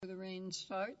one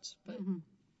starts, but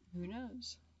who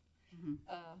knows?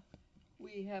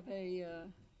 We have a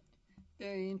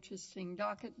very interesting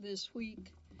docket this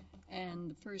week,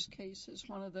 and the first case is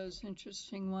one of those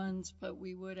interesting ones, but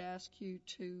we would ask you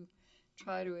to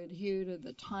try to adhere to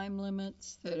the time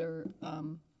limits that are,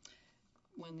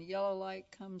 when the yellow light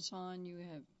comes on, you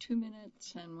have 2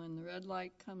 minutes, and when the red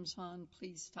light comes on,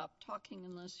 please stop talking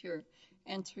unless you're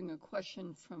answering a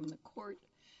question from the court.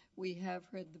 We have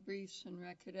read the briefs and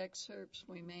record excerpts.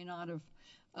 We may not have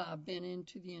been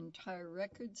into the entire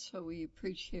record, so we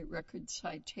appreciate record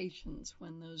citations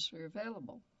when those are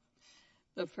available.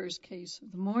 The first case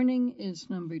of the morning is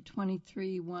number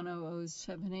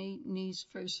 23-10078, Neese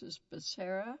v.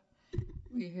 Becerra.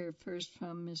 We hear first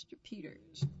from Mr.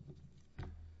 Peters.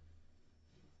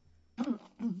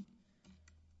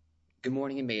 Good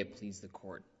morning, and may it please the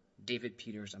Court. David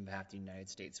Peters on behalf of the United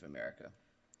States of America.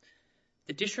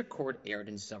 The District Court erred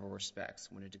in several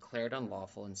respects when it declared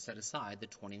unlawful and set aside the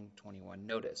 2021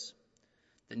 notice.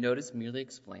 The notice merely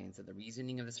explains that the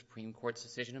reasoning of the Supreme Court's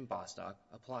decision in Bostock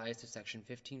applies to Section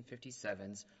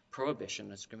 1557's prohibition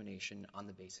of discrimination on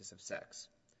the basis of sex.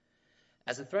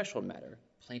 As a threshold matter,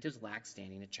 plaintiffs lack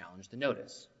standing to challenge the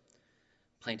notice.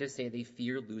 Plaintiffs say they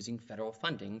fear losing federal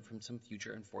funding from some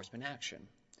future enforcement action.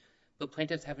 But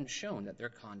plaintiffs haven't shown that their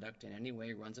conduct in any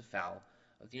way runs afoul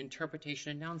of the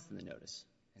interpretation announced in the notice.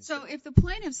 So if the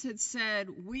plaintiffs had said,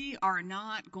 we are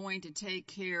not going to take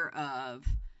care of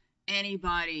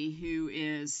anybody who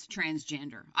is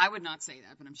transgender, I would not say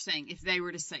that, but I'm saying if they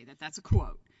were to say that, that's a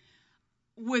quote,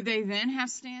 would they then have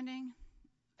standing?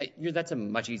 That's a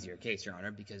much easier case, Your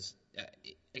Honor, because,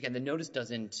 again, the notice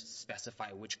doesn't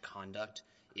specify which conduct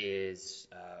is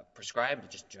prescribed.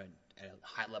 It just, at a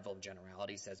high level of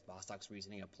generality, says Bostock's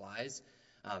reasoning applies.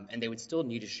 And they would still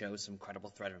need to show some credible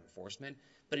threat of enforcement.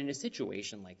 But in a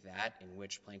situation like that, in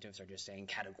which plaintiffs are just saying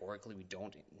categorically we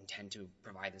don't intend to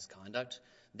provide this conduct,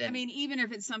 then... I mean, even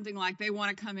if it's something like they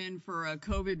want to come in for a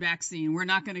COVID vaccine, we're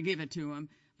not going to give it to them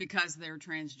because they're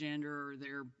transgender or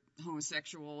they're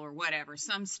homosexual or whatever,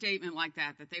 some statement like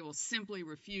that, that they will simply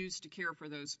refuse to care for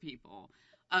those people,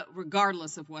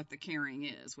 regardless of what the caring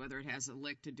is, whether it has a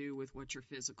lick to do with what your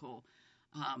physical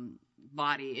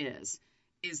body is.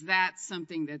 Is that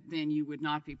something that then you would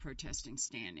not be protesting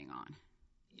standing on?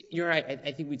 You're right.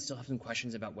 I think we'd still have some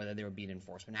questions about whether there would be an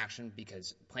enforcement action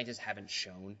because plaintiffs haven't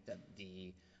shown that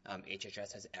the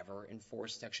HHS has ever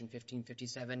enforced Section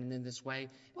 1557 in this way.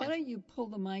 Why don't you pull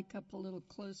the mic up a little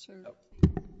closer? Oh,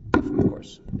 of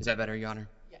course. Is that better, Your Honor?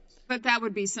 Yes. But that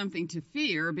would be something to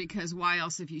fear because why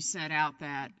else have you set out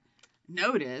that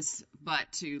notice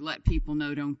but to let people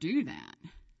know don't do that?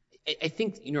 I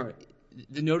think,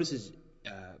 the notice's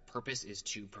purpose is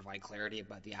to provide clarity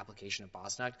about the application of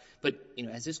Bostock. But,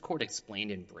 as this court explained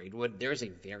in Braidwood, there is a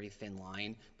very thin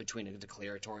line between a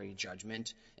declaratory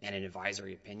judgment and an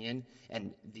advisory opinion.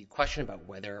 And the question about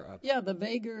whether... the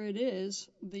vaguer it is,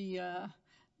 the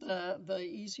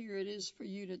easier it is for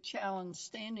you to challenge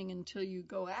standing until you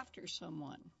go after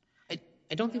someone.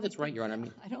 I don't think that's right, Your Honor.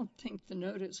 I don't think the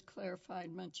notice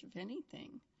clarified much of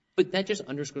anything. But that just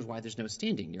underscores why there's no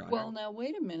standing, Your Honor. Well, now,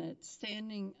 wait a minute.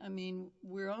 Standing,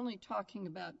 we're only talking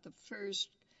about the first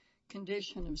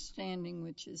condition of standing,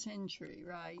 which is injury,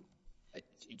 right?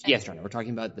 Yes, Your Honor. We're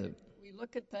talking about the... We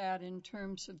look at that in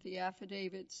terms of the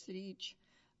affidavits that each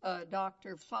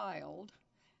doctor filed,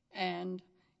 and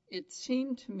it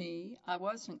seemed to me, I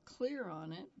wasn't clear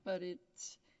on it, but it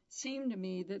seemed to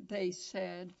me that they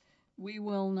said, we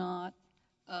will not...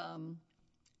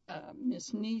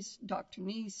 Ms. Neese, Dr.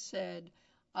 Neese said,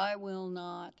 I will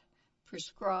not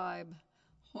prescribe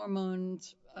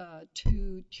hormones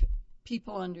to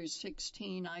people under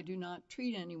 16. I do not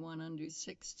treat anyone under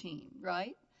 16,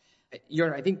 right? Your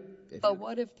Honor, I think... But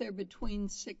what if they're between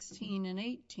 16 and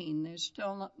 18? They're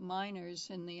still not minors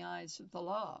in the eyes of the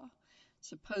law.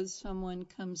 Suppose someone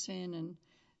comes in and,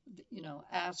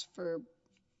 asks for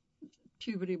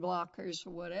puberty blockers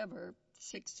or whatever,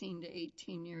 16 to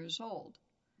 18 years old.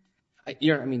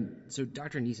 Your Honor, so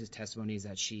Dr. Neese's testimony is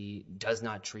that she does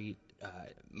not treat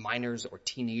minors or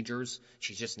teenagers.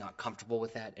 She's just not comfortable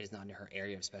with that. It is not in her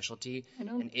area of specialty.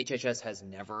 And HHS has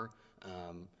never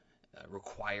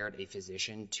required a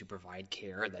physician to provide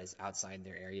care that is outside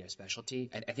their area of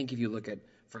specialty. I think if you look at,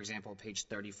 for example, page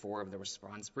 34 of the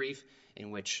response brief,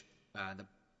 in which the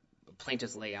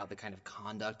plaintiffs lay out the kind of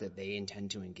conduct that they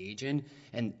intend to engage in,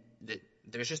 and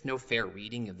there's just no fair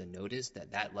reading of the notice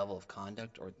that that level of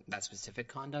conduct or that specific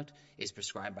conduct is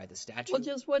prescribed by the statute. Well,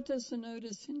 just what does the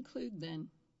notice include then?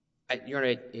 Your Honor,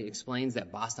 it explains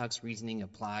that Bostock's reasoning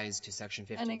applies to Section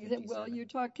 1557. Well, you're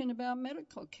talking about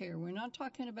medical care. We're not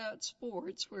talking about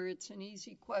sports where it's an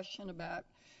easy question about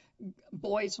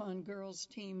boys on girls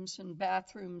teams and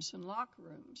bathrooms and locker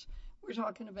rooms. We're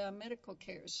talking about medical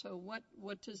care. So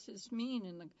what does this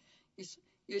mean?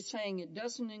 You're saying it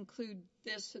doesn't include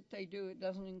this that they do, it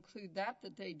doesn't include that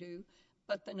they do,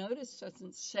 but the notice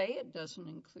doesn't say it doesn't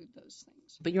include those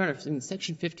things. But, Your Honor,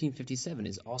 Section 1557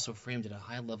 is also framed at a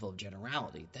high level of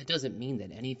generality. That doesn't mean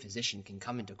that any physician can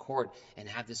come into court and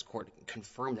have this court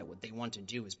confirm that what they want to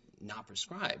do is not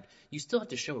prescribed. You still have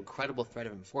to show a credible threat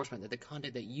of enforcement that the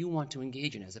conduct that you want to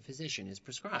engage in as a physician is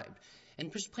prescribed.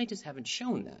 And plaintiffs haven't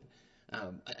shown that.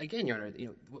 Again, Your Honor,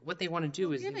 what they want to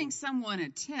do is... Giving someone a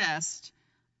test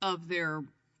of their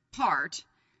part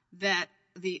that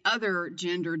the other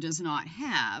gender does not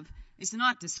have is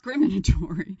not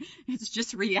discriminatory. It's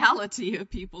just reality of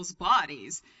people's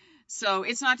bodies. So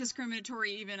it's not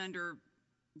discriminatory even under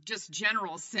just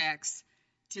general sex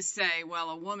to say,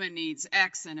 well, a woman needs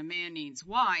X and a man needs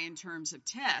Y in terms of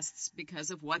tests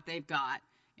because of what they've got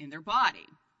in their body.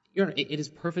 Your Honor, it is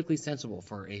perfectly sensible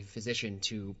for a physician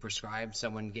to prescribe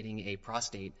someone getting a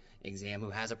prostate exam who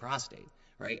has a prostate,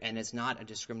 right? And it's not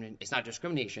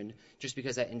discrimination just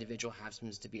because that individual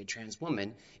happens to be a trans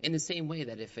woman, in the same way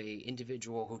that if a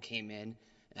individual who came in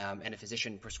and a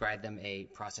physician prescribed them a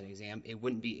prostate exam, it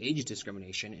wouldn't be age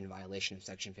discrimination in violation of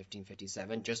Section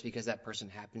 1557 just because that person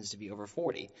happens to be over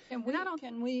 40.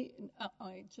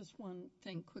 Just one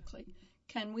thing quickly.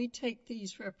 Can we take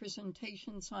these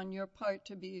representations on your part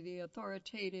to be the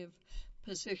authoritative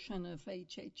position of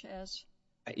HHS?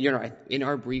 Your Honor, in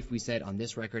our brief, we said on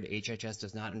this record, HHS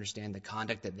does not understand the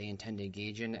conduct that they intend to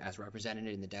engage in as represented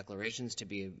in the declarations to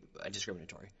be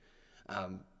discriminatory.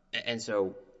 And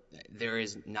so there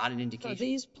is not an indication... So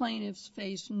these plaintiffs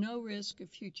face no risk of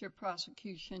future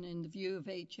prosecution in the view of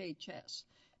HHS,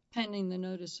 pending the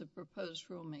notice of proposed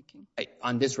rulemaking?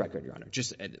 On this record, Your Honor,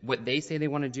 just what they say they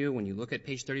want to do, when you look at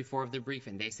page 34 of the brief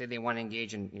and they say they want to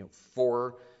engage in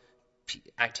 4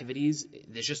 activities,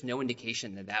 there's just no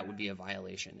indication that that would be a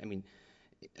violation. I mean,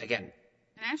 again...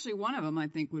 And actually, one of them, I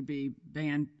think, would be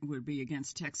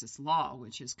against Texas law,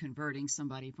 which is converting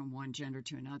somebody from one gender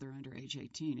to another under age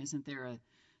 18. Isn't there a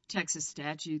Texas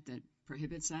statute that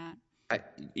prohibits that?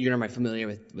 Your Honor, am I familiar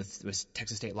with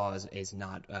Texas state law is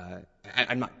not...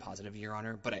 I'm not positive, Your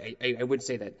Honor, but I would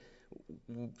say that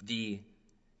the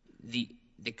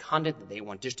conduct that they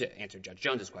want, just to answer Judge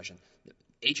Jones's question,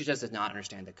 HHS does not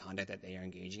understand the conduct that they are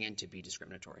engaging in to be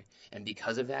discriminatory. And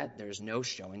because of that, there is no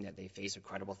showing that they face a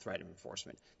credible threat of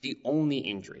enforcement. The only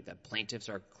injury that plaintiffs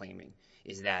are claiming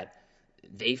is that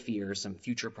they fear some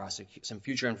future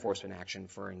enforcement action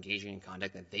for engaging in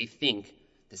conduct that they think,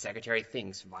 the Secretary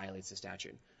thinks, violates the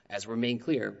statute. As we're made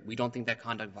clear, we don't think that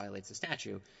conduct violates the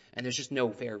statute, and there's just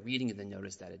no fair reading of the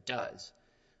notice that it does.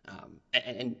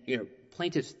 And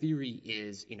plaintiff's theory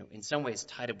is, in some ways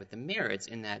tied up with the merits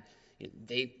in that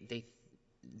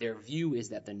their view is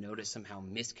that the notice somehow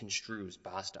misconstrues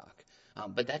Bostock.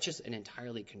 But that's just an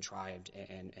entirely contrived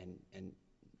and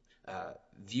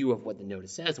view of what the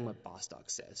notice says and what Bostock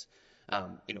says.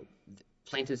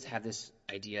 Plaintiffs have this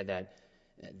idea that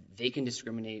they can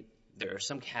discriminate. There is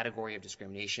some category of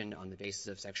discrimination on the basis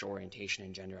of sexual orientation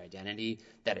and gender identity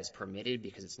that is permitted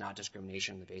because it's not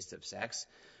discrimination on the basis of sex.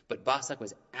 But Bostock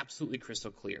was absolutely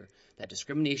crystal clear that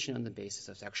discrimination on the basis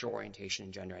of sexual orientation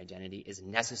and gender identity is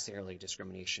necessarily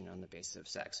discrimination on the basis of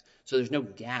sex. So there's no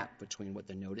gap between what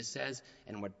the notice says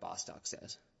and what Bostock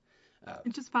says.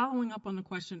 And just following up on the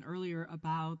question earlier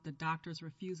about the doctor's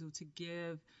refusal to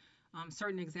give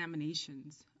certain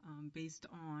examinations based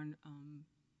on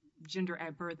gender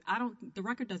at birth, the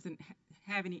record doesn't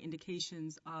have any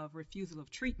indications of refusal of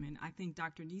treatment. I think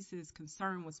Dr. Neese's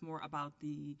concern was more about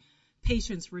the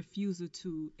patient's refusal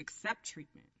to accept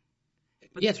treatment.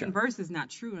 But yes, the converse is not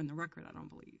true in the record, I don't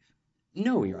believe.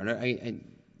 No, Your Honor.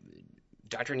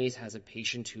 Dr. Neese has a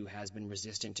patient who has been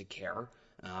resistant to care.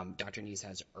 Dr. Neese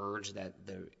has urged that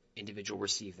the individual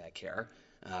receive that care.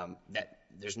 That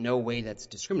there's no way that's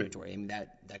discriminatory. I mean,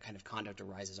 that kind of conduct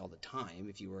arises all the time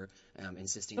if you were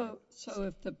insisting. So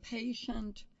if the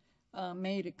patient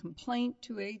made a complaint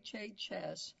to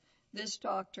HHS, this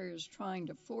doctor is trying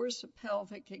to force a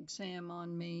pelvic exam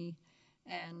on me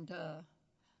and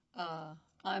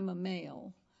I'm a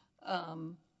male,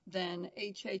 then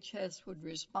HHS would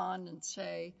respond and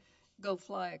say, go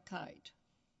fly a kite.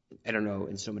 I don't know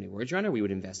in so many words, Your Honor. We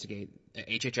would investigate.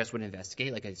 HHS would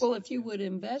investigate. Well, if you would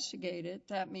investigate it,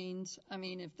 that means,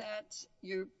 if that's,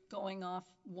 you're going off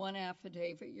one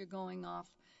affidavit, you're going off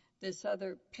this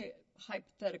other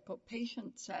hypothetical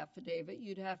patient's affidavit,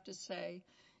 you'd have to say,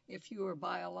 if you are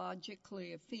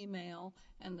biologically a female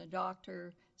and the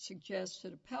doctor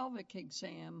suggested a pelvic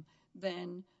exam,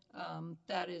 then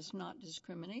that is not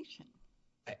discrimination.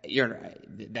 Your Honor,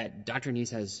 that Dr.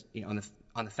 Neese has,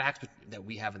 on the facts that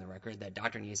we have in the record, that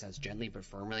Dr. Neese has gently but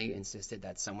firmly insisted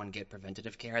that someone get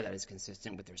preventative care that is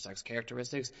consistent with their sex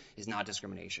characteristics is not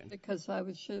discrimination. Because I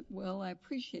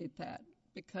appreciate that,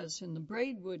 because in the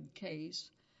Braidwood case,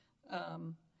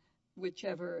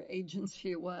 whichever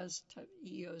agency it was,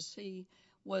 EEOC,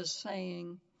 was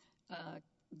saying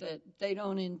that they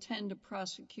don't intend to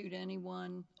prosecute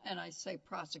anyone, and I say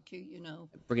prosecute,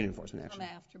 Bring enforcement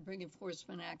action. Bring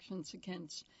enforcement actions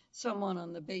against someone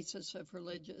on the basis of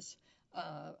religious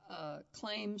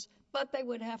claims, but they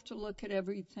would have to look at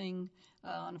everything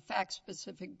on a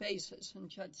fact-specific basis, and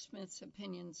Judge Smith's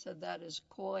opinion said that is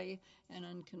coy and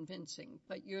unconvincing,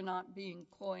 but you're not being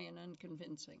coy and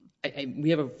unconvincing.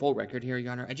 We have a full record here,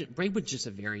 Your Honor. Braidwood just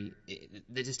the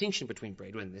distinction between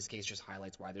Braidwood in this case just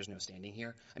highlights why there's no standing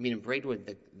here. I mean, in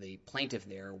Braidwood, the plaintiff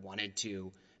there wanted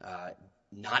to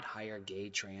not hire gay,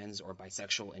 trans, or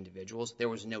bisexual individuals. There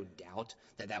was no doubt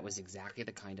that that was exactly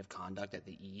the kind of conduct that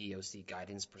the EEOC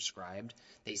guidance prescribed.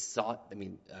 They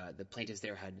the plaintiffs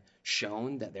there had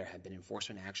shown that there had been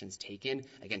enforcement actions taken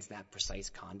against that precise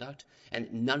conduct,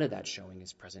 and none of that showing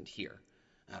is present here.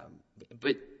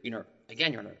 But,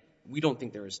 again, Your Honor, we don't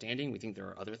think there is standing. We think there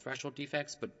are other threshold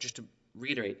defects, but just to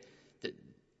reiterate, the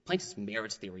plaintiff's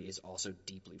merits theory is also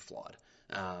deeply flawed.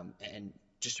 And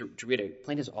just to reiterate,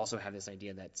 plaintiffs also have this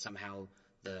idea that somehow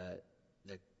the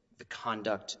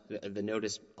conduct, the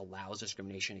notice allows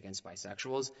discrimination against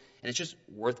bisexuals, and it's just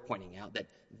worth pointing out that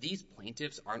these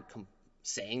plaintiffs aren't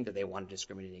saying that they want to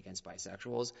discriminate against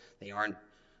bisexuals. They aren't,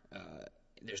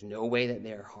 there's no way that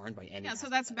they're harmed by any. Yeah, so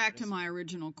that's back to my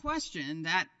original question.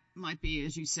 That might be,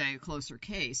 as you say, a closer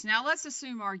case. Now, let's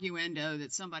assume arguendo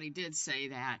that somebody did say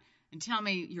that, and tell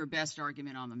me your best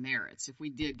argument on the merits, if we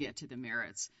did get to the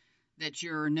merits, that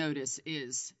your notice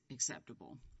is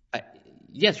acceptable.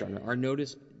 Yes, Your Honor. Our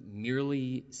notice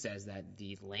merely says that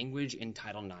the language in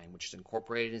Title IX, which is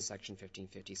incorporated in Section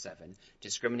 1557,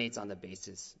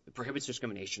 prohibits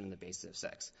discrimination on the basis of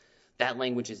sex. That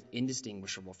language is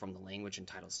indistinguishable from the language in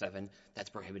Title VII that's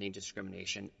prohibiting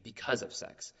discrimination because of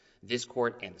sex. This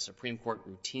Court and the Supreme Court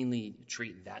routinely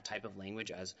treat that type of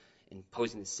language as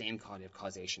imposing the same kind of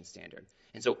causation standard.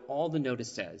 And so all the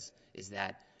notice says is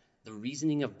that the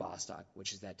reasoning of Bostock,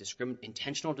 which is that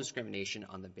intentional discrimination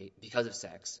because of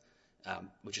sex,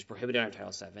 which is prohibited under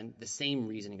Title VII, the same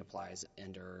reasoning applies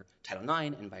under Title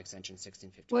IX and by extension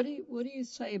 1650. What do you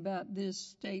say about this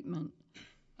statement?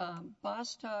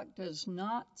 Bostock does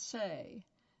not say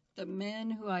that men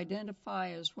who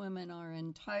identify as women are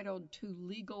entitled to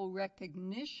legal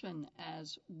recognition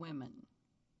as women.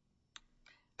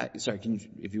 Sorry,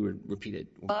 if you would repeat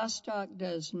it. Bostock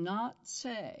does not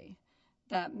say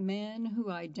that men who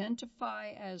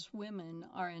identify as women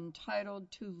are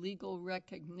entitled to legal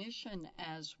recognition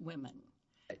as women.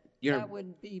 That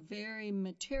would be very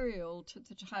material to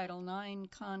the Title IX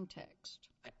context.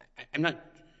 I'm not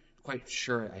quite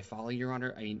sure I follow, Your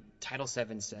Honor. I mean, Title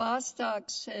VII says... Bostock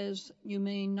says you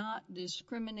may not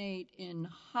discriminate in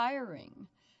hiring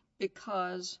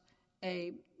because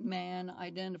a man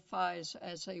identifies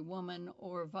as a woman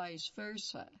or vice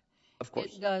versa. Of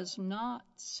course. It does not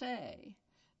say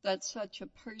that such a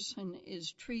person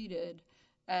is treated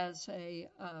as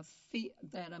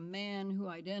that a man who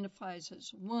identifies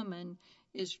as a woman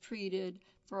is treated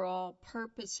for all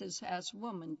purposes as a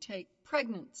woman. Take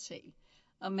pregnancy.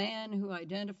 A man who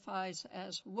identifies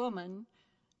as a woman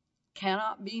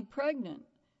cannot be pregnant.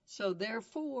 So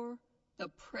therefore, the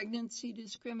Pregnancy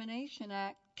Discrimination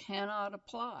Act cannot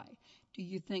apply. Do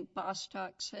you think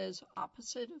Bostock says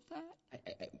opposite of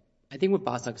that? I think what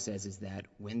Bostock says is that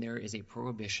when there is a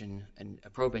prohibition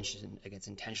against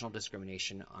intentional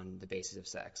discrimination on the basis of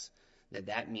sex,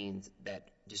 that means that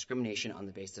discrimination on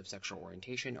the basis of sexual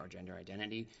orientation or gender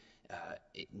identity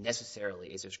it necessarily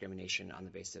is discrimination on the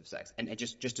basis of sex. And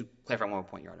just to clarify one more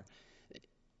point, Your Honor,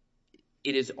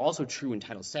 it is also true in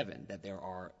Title VII that there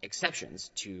are exceptions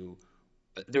to...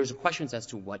 There's questions as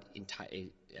to what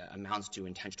amounts to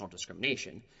intentional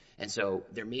discrimination. And so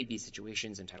there may be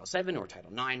situations in Title VII or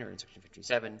Title IX or in Section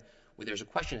 57 where there's a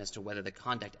question as to whether the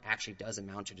conduct actually does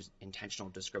amount to intentional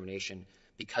discrimination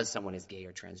because someone is gay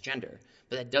or transgender.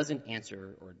 But that doesn't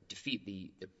answer or defeat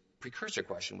the precursor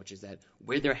question, which is that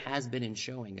where there has been a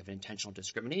showing of intentional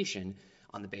discrimination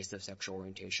on the basis of sexual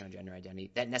orientation or gender identity,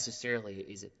 that necessarily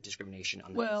is a discrimination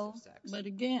on the basis of sex. Well, but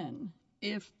again,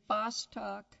 if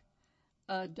Bostock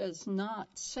does not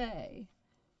say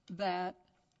that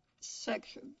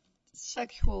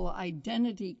sexual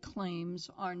identity claims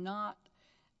are not,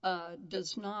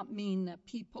 does not mean that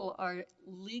people are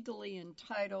legally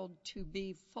entitled to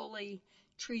be fully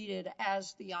treated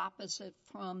as the opposite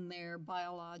from their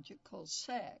biological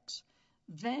sex,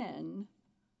 then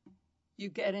you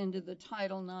get into the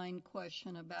Title IX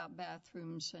question about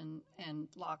bathrooms and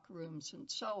locker rooms and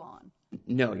so on.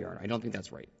 No, Your Honor, I don't think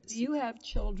that's right. Do you have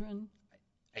children?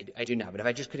 I do not, but if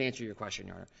I just could answer your question,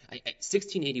 Your Honor.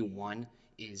 1681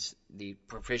 is the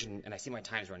provision, and I see my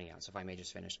time is running out, so if I may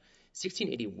just finish.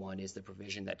 1681 is the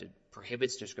provision that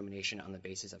prohibits discrimination on the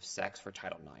basis of sex for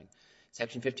Title IX.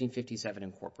 Section 1557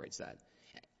 incorporates that.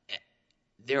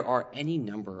 There are any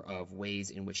number of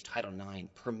ways in which Title IX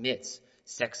permits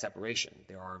sex separation.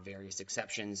 There are various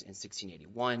exceptions in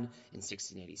 1681, in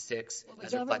 1686,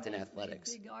 as reflected in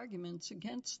athletics. Big arguments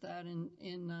against that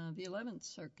in the 11th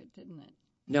Circuit, didn't it?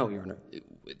 No, Your Honor.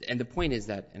 And the point is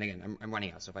that, and again, I'm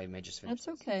running out, so if I may just finish.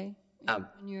 That's okay.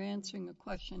 When you're answering a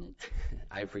question,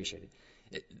 I appreciate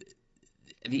it.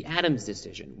 The Adams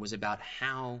decision was about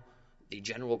how the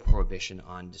general prohibition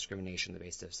on discrimination on the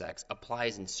basis of sex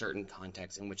applies in certain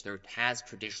contexts in which there has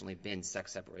traditionally been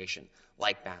sex separation,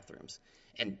 like bathrooms.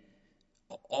 And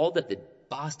all that the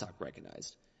Bostock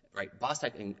recognized, right,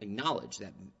 Bostock acknowledged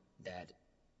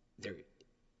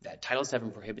that Title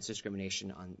VII prohibits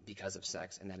discrimination because of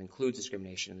sex, and that includes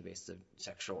discrimination on the basis of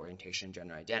sexual orientation and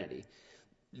gender identity.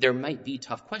 There might be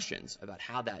tough questions about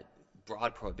how that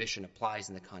broad prohibition applies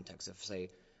in the context of, say,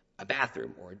 a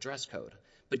bathroom or a dress code.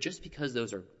 But just because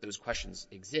those questions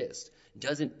exist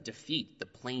doesn't defeat the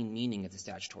plain meaning of the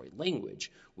statutory language,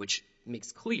 which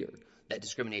makes clear that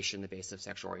discrimination on the basis of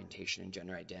sexual orientation and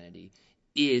gender identity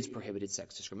is prohibited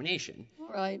sex discrimination. All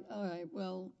right.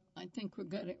 Well, I think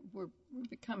we're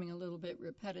becoming a little bit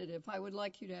repetitive. I would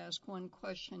like you to ask one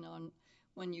question on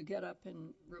when you get up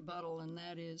in rebuttal, and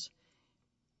that is,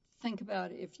 think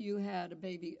about if you had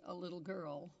a little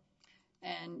girl,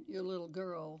 and your little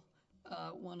girl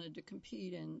wanted to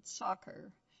compete in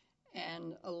soccer,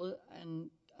 and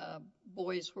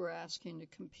boys were asking to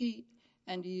compete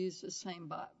and to use the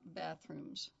same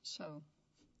bathrooms. So,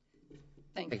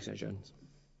 thank you. Thanks, Judge Jones.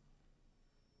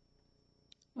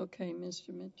 Okay, Mr.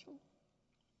 Mitchell.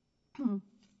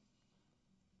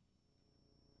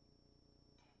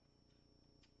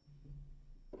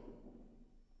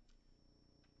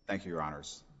 Thank you, Your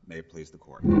Honors. May it please the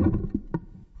Court.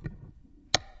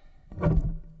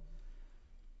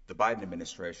 The Biden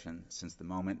administration, since the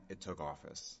moment it took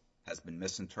office, has been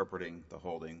misinterpreting the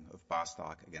holding of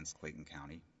Bostock against Clayton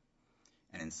County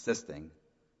and insisting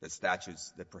that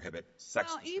statutes that prohibit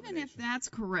sex discrimination... Well, even if that's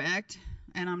correct,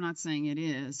 and I'm not saying it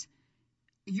is,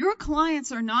 your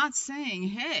clients are not saying,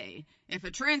 hey, if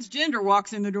a transgender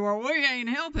walks in the door, we ain't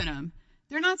helping him.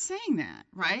 They're not saying that,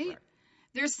 right? Correct.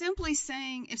 They're simply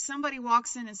saying if somebody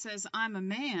walks in and says, I'm a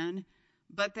man,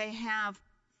 but they have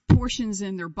portions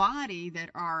in their body that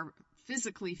are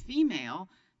physically female,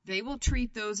 they will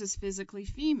treat those as physically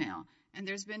female. And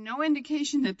there's been no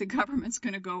indication that the government's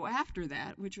going to go after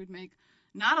that, which would make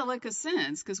not a lick of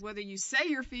sense, because whether you say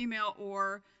you're female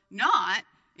or not,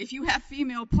 if you have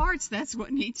female parts, that's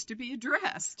what needs to be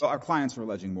addressed. So our clients are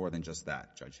alleging more than just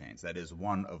that, Judge Haynes. That is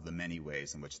one of the many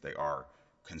ways in which they are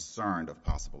concerned of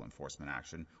possible enforcement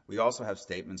action. We also have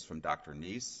statements from Dr.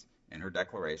 Neese in her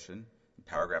declaration,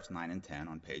 paragraphs 9 and 10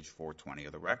 on page 420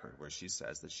 of the record, where she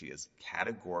says that she is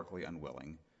categorically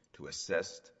unwilling to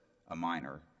assist a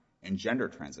minor in gender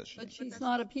transitioning. But she's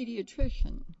not a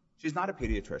pediatrician. She's not a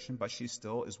pediatrician, but she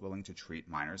still is willing to treat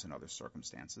minors in other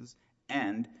circumstances.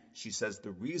 And she says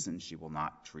the reason she will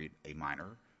not treat a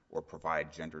minor or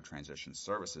provide gender transition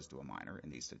services to a minor in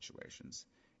these situations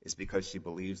is because she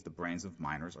believes the brains of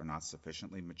minors are not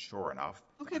sufficiently mature enough.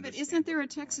 Okay, but isn't there a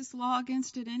Texas law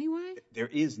against it anyway? There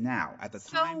is now. At the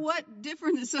time... So what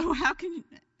difference? So how can,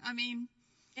 I mean...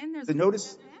 And there's the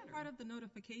notice... part of the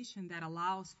notification that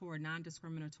allows for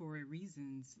non-discriminatory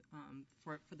reasons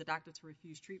for the doctor to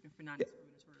refuse treatment for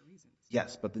non-discriminatory reasons.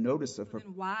 Yes, but the notice of...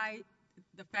 Then why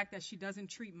the fact that she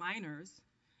doesn't treat minors,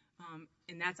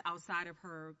 and that's outside of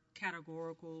her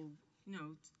categorical,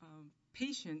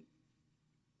 patient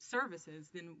services,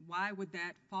 then why would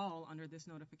that fall under this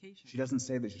notification? She doesn't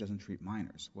say that she doesn't treat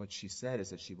minors. What she said is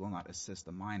that she will not assist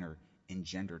a minor in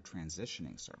gender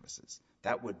transitioning services.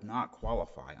 That would not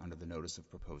qualify under the notice of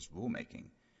proposed rulemaking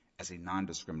as a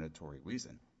non-discriminatory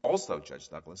reason. Also, Judge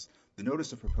Douglas, the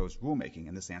notice of proposed rulemaking,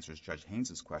 and this answers Judge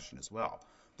Haynes' question as well,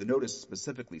 the notice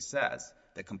specifically says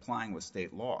that complying with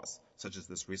state laws, such as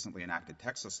this recently enacted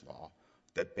Texas law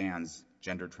that bans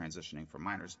gender transitioning for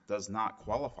minors, does not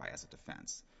qualify as a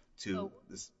defense to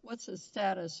this. What's the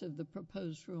status of the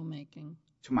proposed rulemaking?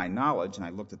 To my knowledge, and I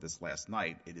looked at this last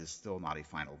night, it is still not a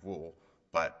final rule,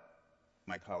 but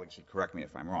my colleague should correct me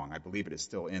if I'm wrong. I believe it is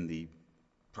still in the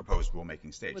proposed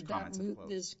rulemaking stage. Would that moot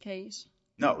this case?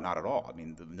 No, not at all. I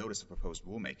mean, the notice of proposed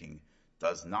rulemaking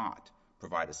does not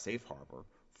provide a safe harbor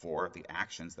for the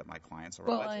actions that my clients are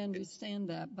alleging. Well, I understand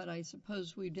that, but I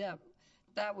suppose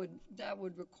that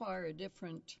would require a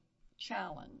different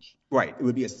challenge. Right. It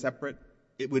would be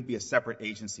a separate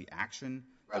agency action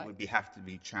that would have to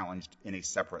be challenged in a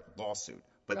separate lawsuit.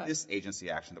 But this agency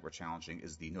action that we're challenging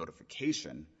is the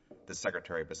notification that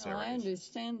Secretary Becerra I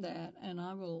understand that, and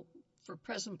I will, for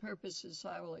present purposes,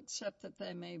 I will accept that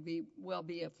there may well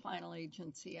be a final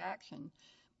agency action.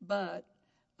 But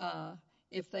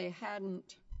if they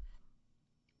hadn't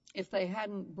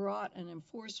brought an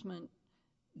enforcement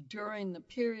during the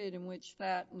period in which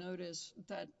that notice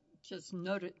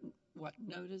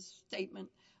statement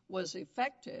was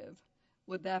effective,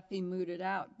 would that be mooted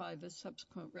out by the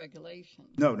subsequent regulation?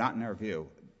 No, not in our view.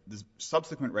 The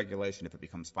subsequent regulation, if it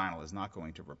becomes final, is not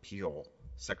going to repeal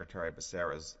Secretary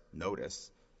Becerra's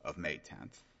notice of May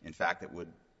 10th. In fact, it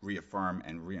would reaffirm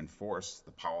and reinforce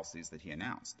the policies that he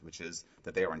announced, which is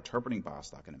that they are interpreting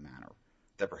Bostock in a manner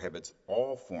that prohibits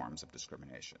all forms of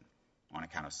discrimination on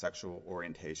account of sexual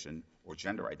orientation or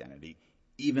gender identity,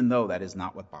 even though that is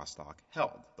not what Bostock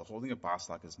held. The holding of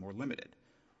Bostock is more limited.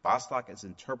 Bostock is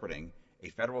interpreting a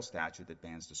federal statute that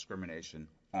bans discrimination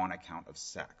on account of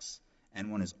sex.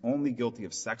 And one is only guilty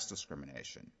of sex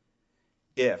discrimination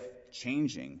if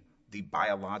changing the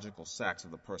biological sex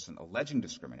of the person alleging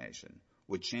discrimination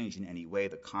would change in any way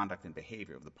the conduct and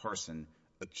behavior of the person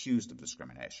accused of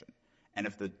discrimination. And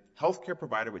if the healthcare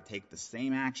provider would take the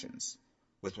same actions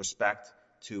with respect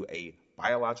to a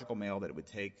biological male that it would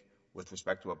take with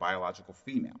respect to a biological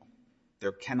female,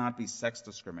 there cannot be sex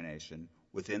discrimination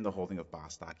within the holding of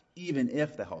Bostock, even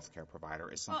if the healthcare provider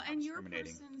is somehow discriminating. And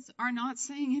your persons are not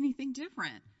saying anything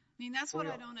different. I mean, that's what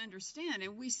I don't understand.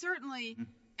 And we certainly,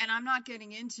 and I'm not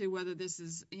getting into whether this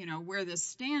is, where this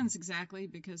stands exactly,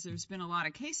 because there's been a lot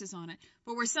of cases on it,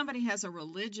 but where somebody has a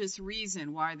religious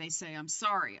reason why they say, I'm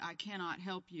sorry, I cannot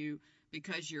help you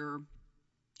because you're,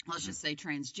 let's just say,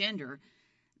 transgender,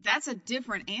 that's a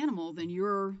different animal than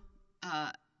your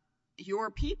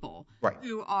people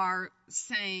who are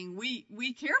saying,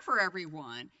 we care for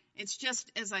everyone. It's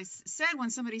just, as I said, when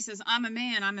somebody says, I'm a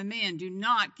man, do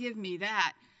not give me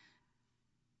that.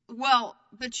 Well,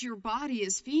 but your body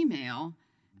is female.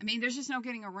 I mean, there's just no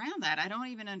getting around that. I don't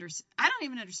even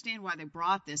understand why they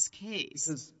brought this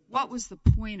case. What was the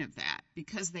point of that?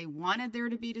 Because they wanted there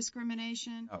to be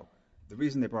discrimination? No. The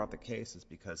reason they brought the case is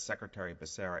because Secretary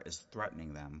Becerra is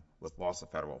threatening them with loss of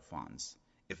federal funds.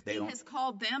 If they has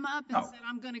called them up and said,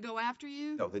 I'm going to go after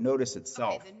you? No, the notice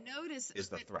itself is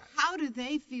the threat. How do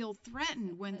they feel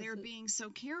threatened when they're being so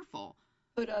careful?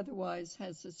 But otherwise,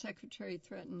 has the Secretary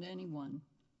threatened anyone?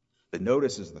 The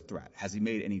notice is the threat. Has he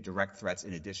made any direct threats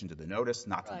in addition to the notice?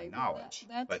 Not to my knowledge.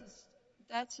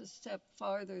 That's a step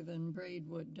farther than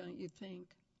Braidwood, don't you think?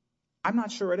 I'm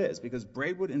not sure it is, because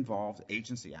Braidwood involved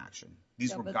agency action.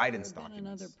 These were guidance documents.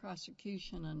 There had been another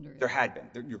prosecution under it. There had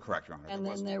been. You're correct, Your Honor. And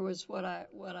then there was what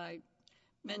I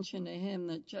mentioned to him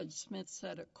that Judge Smith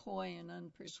said a coy and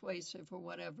unpersuasive or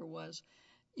whatever was,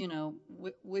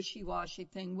 wishy-washy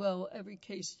thing. Well, every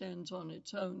case stands on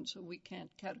its own, so we can't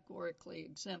categorically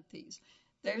exempt these.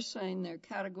 They're saying they're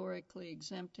categorically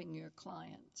exempting your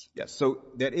clients. Yes, so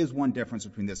there is one difference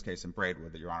between this case and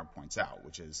Braidwood that Your Honor points out,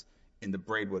 which is in the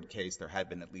Braidwood case, there had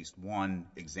been at least one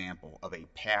example of a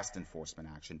past enforcement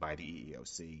action by the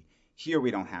EEOC. Here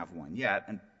we don't have one yet,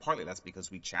 and partly that's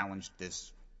because we challenged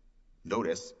this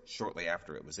notice shortly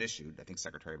after it was issued. I think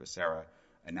Secretary Becerra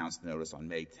announced the notice on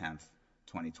May 10th,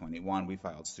 2021. We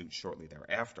filed suit shortly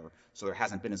thereafter, so there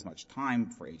hasn't been as much time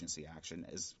for agency action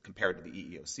as compared to the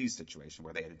EEOC's situation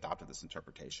where they had adopted this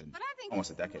interpretation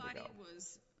almost a decade ago. But I think if somebody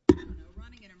was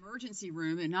running an emergency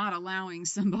room and not allowing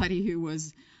somebody who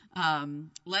was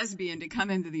lesbian to come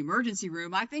into the emergency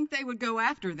room, I think they would go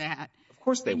after that. Of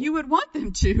course they would. You would want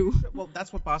them to. Well,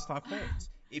 that's what Bostock holds.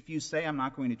 If you say I'm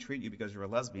not going to treat you because you're a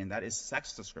lesbian, that is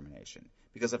sex discrimination.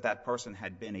 Because if that person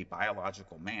had been a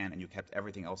biological man and you kept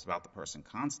everything else about the person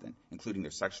constant, including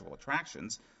their sexual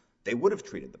attractions, they would have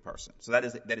treated the person. So that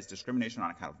is discrimination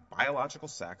on account of biological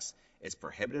sex. It's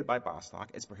prohibited by Bostock.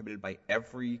 It's prohibited by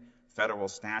every federal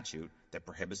statute that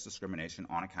prohibits discrimination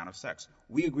on account of sex.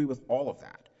 We agree with all of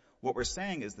that. What we're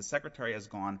saying is the Secretary has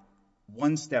gone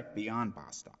one step beyond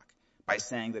Bostock by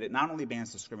saying that it not only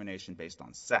bans discrimination based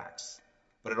on sex,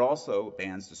 But it also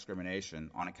bans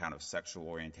discrimination on account of sexual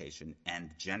orientation and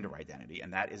gender identity,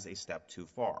 and that is a step too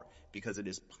far, because it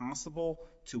is possible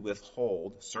to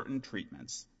withhold certain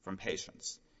treatments from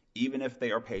patients, even if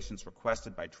they are patients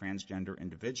requested by transgender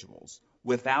individuals,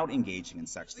 without engaging in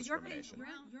sex discrimination.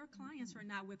 Your clients are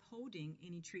not withholding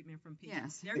any treatment from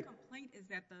patients. Yes. Their complaint is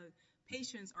that the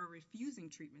patients are refusing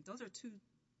treatment. Those are two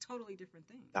totally different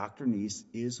things. Dr. Neese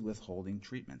is withholding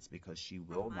treatments because she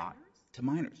will not minors? to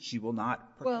minors. She will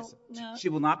not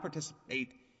participate.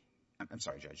 I'm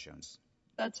sorry, Judge Jones.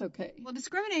 That's okay. Well,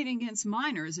 discriminating against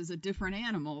minors is a different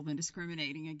animal than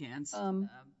discriminating against men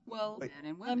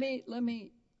and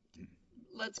women.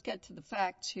 Let's get to the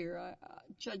facts here.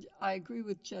 I agree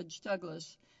with Judge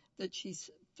Douglas that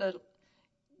that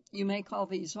you make all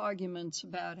these arguments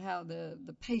about how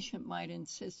the patient might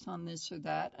insist on this or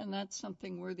that, and that's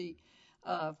something worthy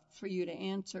for you to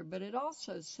answer. But it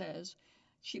also says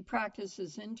she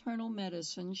practices internal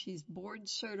medicine. She's board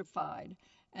certified.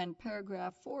 And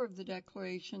paragraph 4 of the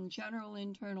declaration, general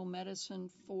internal medicine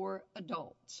for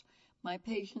adults. My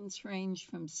patients range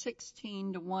from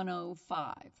 16 to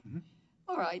 105. Mm-hmm.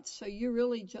 All right, so you're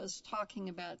really just talking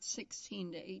about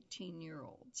 16 to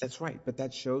 18-year-olds. That's right, but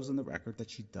that shows in the record that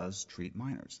she does treat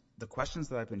minors. The questions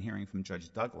that I've been hearing from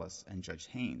Judge Douglas and Judge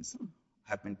Haynes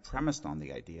have been premised on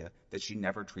the idea that she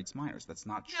never treats minors. That's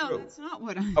not true. No, that's not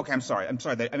what I... Okay, I'm sorry. I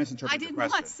misinterpreted your question. I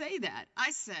did not say that.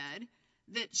 I said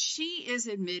that she is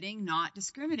admitting not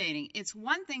discriminating. It's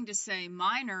one thing to say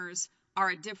minors are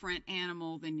a different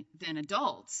animal than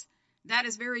adults. That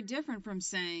is very different from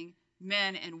saying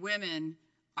men and women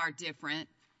are different.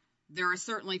 There are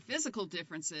certainly physical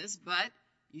differences, but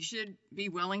you should be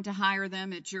willing to hire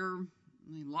them at your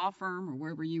law firm or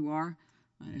wherever you are.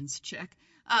 I didn't check.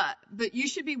 But you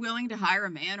should be willing to hire a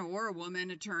man or a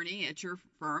woman attorney at your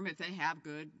firm if they have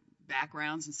good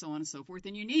backgrounds and so on and so forth.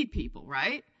 And you need people,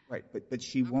 right? Right, but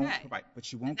she won't provide. But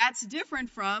she won't. That's different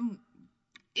from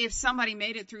if somebody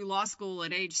made it through law school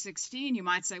at age 16, you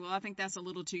might say, well, I think that's a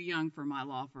little too young for my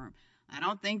law firm. I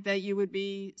don't think that you would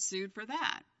be sued for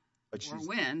that. Or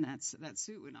when that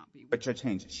suit would not be. But Judge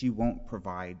Haynes, she won't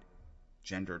provide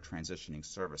gender transitioning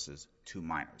services to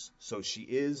minors. So she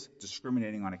is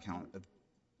discriminating on account of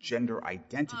gender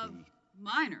identity. Of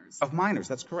minors. Of minors,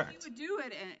 that's correct. She would do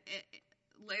it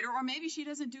later, or maybe she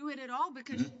doesn't do it at all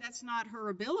because that's not her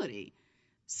ability.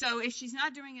 So if she's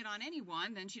not doing it on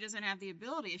anyone, then she doesn't have the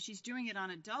ability. If she's doing it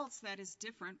on adults, that is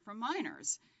different from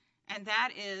minors. And that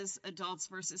is adults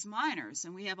versus minors.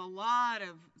 And we have a lot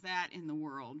of that in the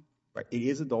world. Right, it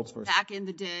is adults versus... Back in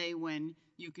the day when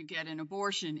you could get an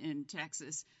abortion in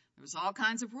Texas, there was all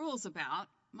kinds of rules about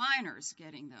minors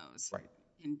getting those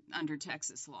under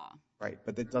Texas law. Right,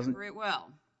 but that doesn't... Remember it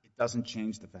well. It doesn't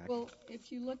change the fact... Well,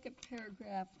 if you look at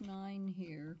paragraph 9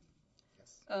 here,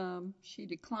 she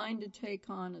declined to take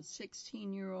on a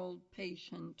 16-year-old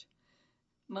patient,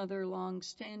 mother,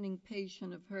 long-standing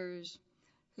patient of hers,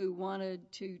 who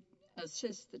wanted to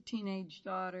assist the teenage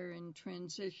daughter in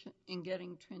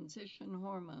getting transition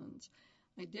hormones.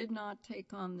 I did not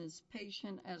take on this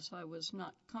patient as I was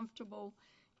not comfortable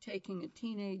taking a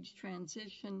teenage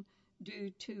transition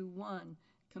due to 1,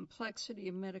 complexity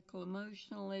of medical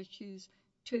emotional issues,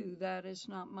 2, that is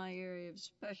not my area of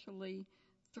specialty,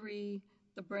 3,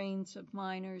 the brains of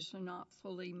minors are not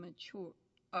fully mature,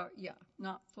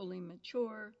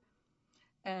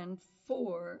 and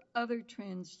 4, other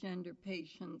transgender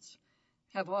patients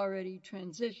have already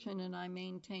transitioned and I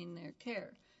maintain their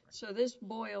care. So this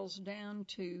boils down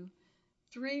to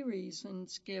 3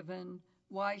 reasons given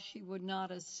why she would not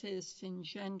assist in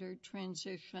gender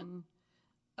transition,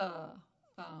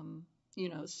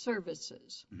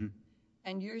 services. Mm-hmm.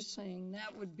 And you're saying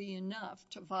that would be enough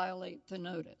to violate the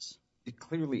notice. It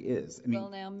clearly is.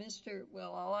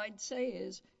 All I'd say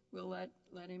is we'll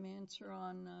let him answer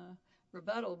on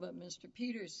rebuttal, but Mr.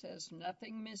 Peters says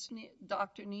nothing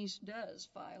Dr. Neese does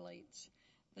violates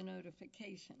the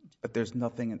notification. But there's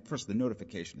nothing... First, the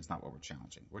notification is not what we're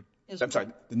challenging.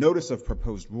 The notice of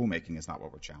proposed rulemaking is not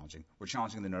what we're challenging. We're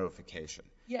challenging the notification.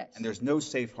 Yes. And there's no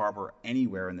safe harbor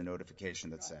anywhere in the notification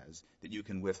that says that you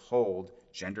can withhold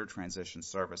gender transition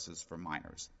services for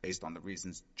minors based on the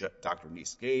reasons Dr.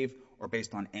 Neese gave or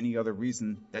based on any other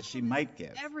reason that she might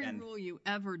give. Every rule you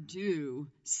ever do,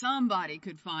 somebody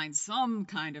could find some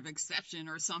kind of exception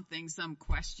or something, some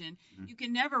question. Mm-hmm. You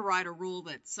can never write a rule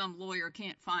that some lawyer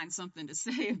can't find something to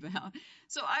say about.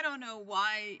 So I don't know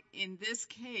why in this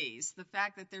case, the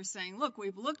fact that they're saying, look,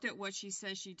 we've looked at what she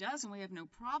says she does and we have no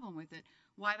problem with it,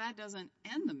 why that doesn't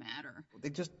end the matter.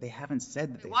 They haven't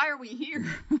said that. Why are we here?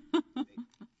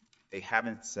 They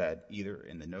haven't said either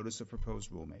in the notice of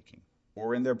proposed rulemaking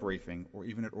or in their briefing, or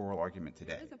even at oral argument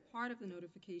today. There's a part of the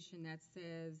notification that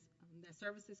says that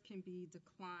services can be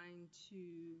declined to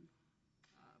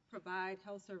provide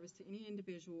health service to any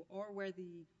individual or where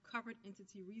the covered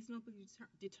entity reasonably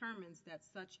determines that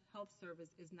such health service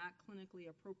is not clinically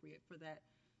appropriate for that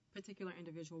particular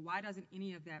individual. Why doesn't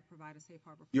any of that provide a safe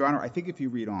harbor? Your Honor, I think if you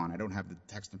read on, I don't have the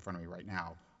text in front of me right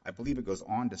now, I believe it goes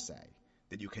on to say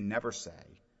that you can never say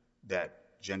that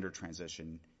gender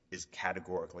transition is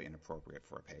categorically inappropriate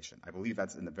for a patient. I believe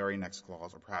that's in the very next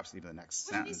clause or perhaps even the next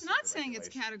sentence. He's not saying it's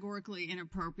categorically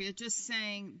inappropriate, just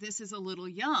saying this is a little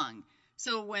young.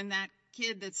 So when that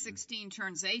kid that's 16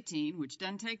 turns 18, which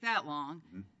doesn't take that long,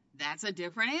 that's a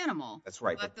different animal. That's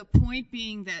right. But the point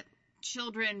being that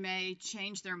children may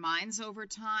change their minds over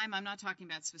time. I'm not talking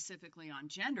about specifically on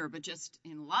gender, but just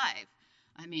in life.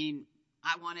 I mean,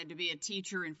 I wanted to be a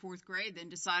teacher in 4th grade, then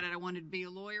decided I wanted to be a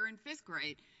lawyer in 5th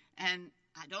grade. And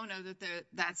I don't know that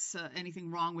that's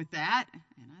anything wrong with that.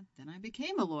 And then I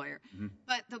became a lawyer.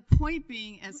 But the point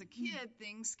being, as a kid,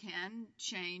 things can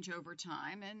change over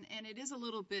time. And it is a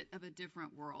little bit of a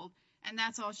different world. And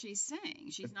that's all she's saying.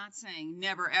 She's not saying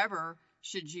never, ever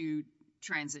should you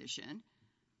transition.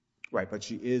 Right, but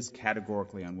she is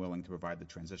categorically unwilling to provide the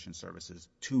transition services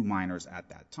to minors at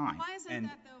that time. Why isn't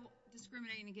that, though,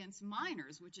 discriminating against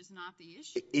minors, which is not the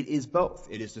issue? It is both.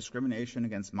 It is discrimination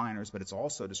against minors, but it's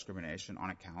also discrimination on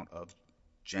account of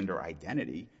gender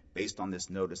identity based on this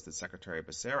notice that Secretary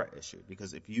Becerra issued.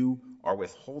 Because if you are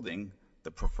withholding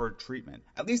the preferred treatment,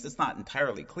 at least it's not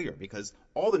entirely clear, because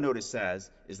all the notice says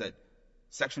is that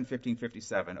Section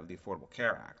 1557 of the Affordable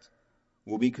Care Act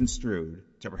will be construed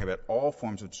to prohibit all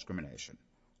forms of discrimination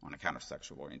on account of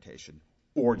sexual orientation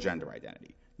or gender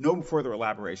identity. No further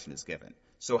elaboration is given.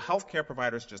 So healthcare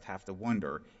providers just have to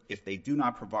wonder if they do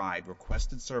not provide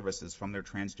requested services from their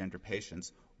transgender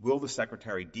patients, will the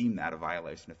Secretary deem that a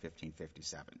violation of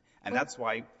 1557? And that's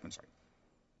why, I'm sorry.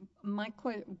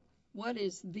 What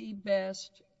is the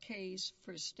best case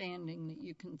for standing that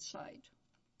you can cite?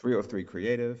 303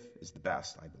 Creative is the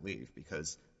best, I believe,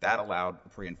 because that allowed a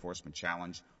pre-enforcement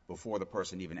challenge before the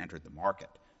person even entered the market.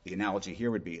 The analogy here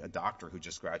would be a doctor who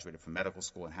just graduated from medical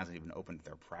school and hasn't even opened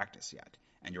their practice yet.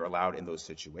 And you're allowed in those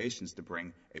situations to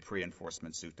bring a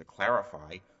pre-enforcement suit to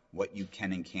clarify what you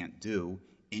can and can't do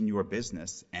in your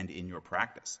business and in your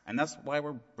practice. And that's why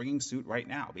we're bringing suit right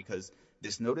now, because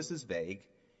this notice is vague.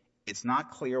 It's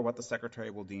not clear what the Secretary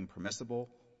will deem permissible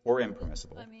or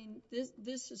impermissible. I mean,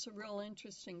 this is a real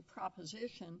interesting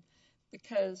proposition,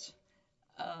 because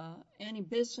any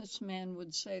businessman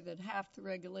would say that half the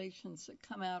regulations that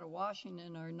come out of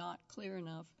Washington are not clear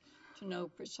enough to know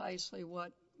precisely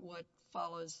what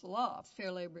follows the law,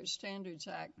 Fair Labor Standards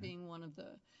Act being one of the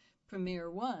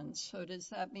premier ones. So does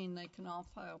that mean they can all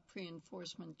file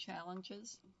pre-enforcement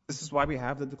challenges? This is why we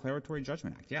have the Declaratory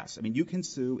Judgment Act, yes. I mean, you can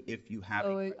sue if you have...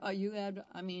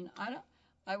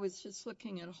 I was just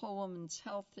looking at Whole Woman's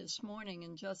Health this morning,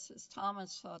 and Justice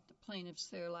Thomas thought the plaintiffs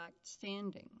there lacked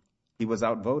standing. He was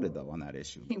outvoted, though, on that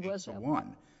issue. He was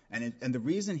outvoted. And the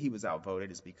reason he was outvoted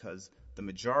is because the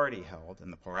majority held,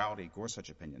 and the plurality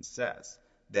Gorsuch opinion says,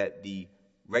 that the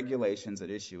regulations at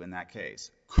issue in that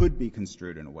case could be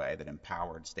construed in a way that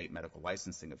empowered state medical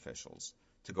licensing officials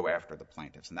to go after the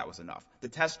plaintiffs, and that was enough. The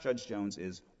test, Judge Jones,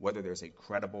 is whether there's a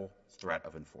credible threat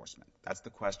of enforcement. That's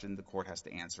the question the court has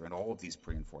to answer in all of these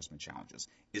pre-enforcement challenges.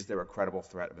 Is there a credible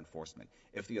threat of enforcement?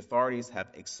 If the authorities have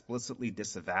explicitly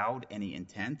disavowed any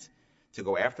intent to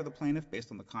go after the plaintiff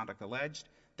based on the conduct alleged,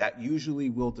 that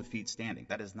usually will defeat standing.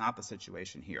 That is not the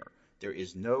situation here. There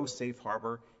is no safe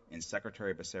harbor in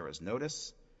Secretary Becerra's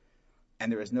notice,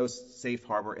 and there is no safe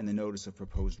harbor in the notice of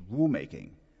proposed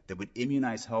rulemaking that would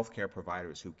immunize healthcare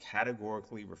providers who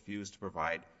categorically refuse to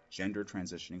provide gender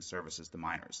transitioning services to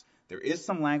minors. There is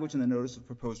some language in the notice of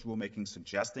proposed rulemaking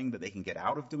suggesting that they can get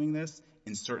out of doing this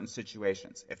in certain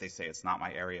situations, if they say it's not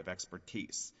my area of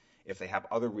expertise, if they have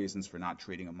other reasons for not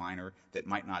treating a minor that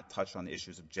might not touch on the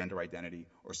issues of gender identity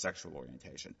or sexual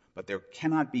orientation. But there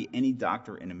cannot be any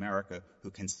doctor in America who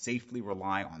can safely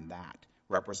rely on that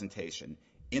representation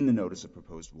in the notice of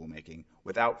proposed rulemaking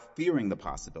without fearing the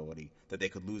possibility that they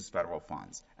could lose federal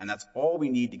funds. And that's all we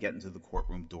need to get into the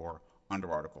courtroom door under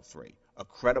Article 3. A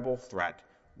credible threat,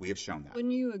 we have shown that.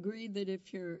 Wouldn't you agree that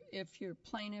if your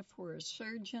plaintiff were a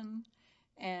surgeon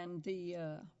and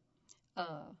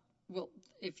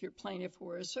if your plaintiff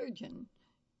were a surgeon,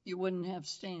 you wouldn't have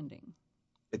standing?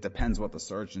 It depends what the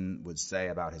surgeon would say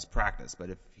about his practice, but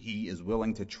if he is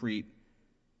willing to treat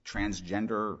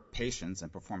transgender patients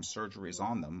and perform surgeries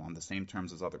on them on the same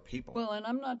terms as other people. Well, and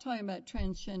I'm not talking about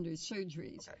transgender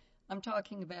surgeries. Okay. I'm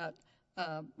talking about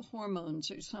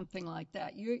hormones or something like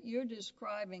that. You're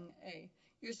describing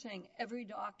you're saying every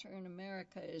doctor in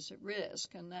America is at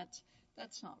risk, and that's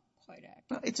not quite accurate.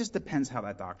 Well, it just depends how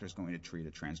that doctor is going to treat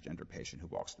a transgender patient who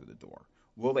walks through the door.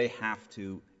 Will they have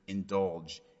to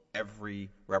indulge every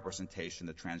representation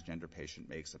the transgender patient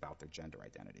makes about their gender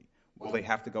identity? Will they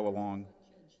have to go along?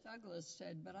 Judge Douglas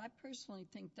said, but I personally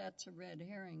think that's a red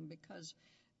herring because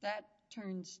that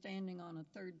turns standing on a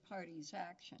third party's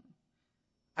action.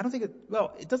 I don't think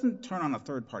it doesn't turn on a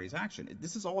third party's action.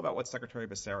 This is all about what Secretary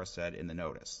Becerra said in the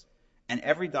notice. And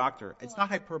every doctor, it's not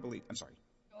hyperbole. I'm sorry.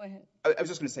 Go ahead. I was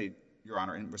just going to say, Your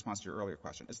Honor, in response to your earlier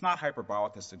question, it's not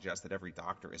hyperbolic to suggest that every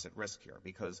doctor is at risk here,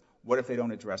 because what if they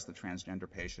don't address the transgender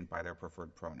patient by their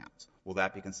preferred pronouns? Will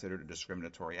that be considered a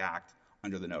discriminatory act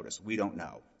under the notice? We don't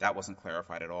know. That wasn't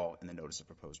clarified at all in the notice of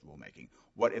proposed rulemaking.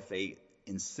 What if they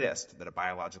insist that a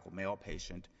biological male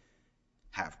patient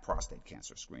have prostate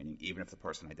cancer screening, even if the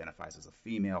person identifies as a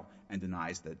female and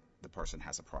denies that the person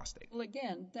has a prostate? Well,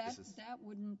 again, that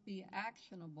wouldn't be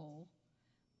actionable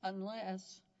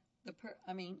unless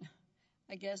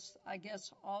I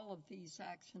guess all of these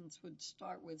actions would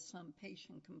start with some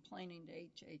patient complaining to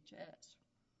HHS.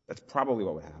 That's probably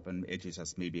what would happen.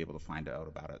 HHS may be able to find out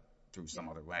about it through some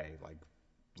other way, like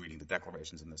reading the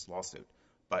declarations in this lawsuit.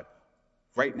 But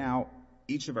right now,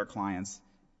 each of our clients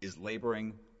is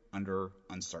laboring under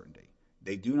uncertainty.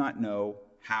 They do not know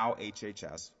how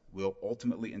HHS will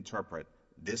ultimately interpret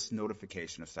this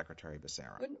notification of Secretary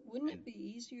Becerra. Wouldn't it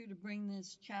be easier to bring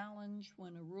this challenge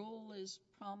when a rule is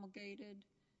promulgated?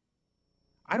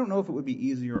 I don't know if it would be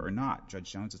easier or not,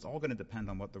 Judge Jones. It's all going to depend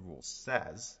on what the rule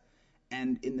says.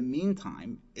 And in the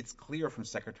meantime, it's clear from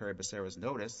Secretary Becerra's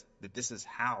notice that this is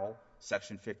how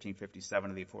Section 1557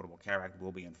 of the Affordable Care Act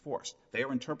will be enforced. They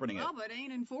are interpreting it. Well, but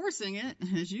ain't enforcing it,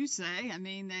 as you say. I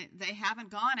mean, they haven't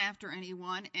gone after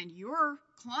anyone, and your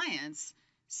clients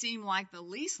seem like the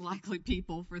least likely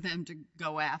people for them to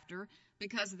go after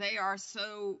because they are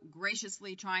so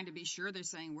graciously trying to be sure. They're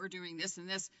saying, we're doing this and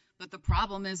this, but the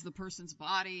problem is the person's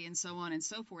body and so on and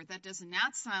so forth. That does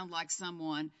not sound like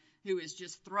someone who is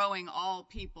just throwing all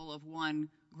people of one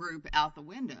group out the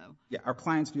window. Yeah, our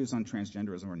clients' views on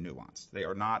transgenderism are nuanced. They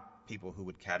are not people who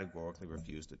would categorically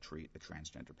refuse to treat a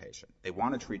transgender patient. They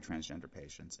want to treat transgender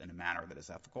patients in a manner that is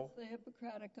ethical. The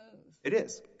Hippocratic Oath. It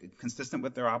is, consistent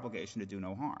with their obligation to do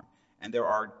no harm. And there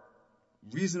are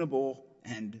reasonable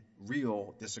and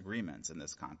real disagreements in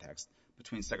this context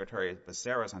between Secretary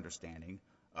Becerra's understanding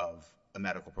of a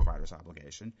medical provider's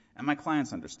obligation and my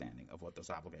client's understanding of what those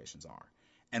obligations are.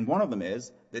 And one of them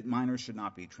is that minors should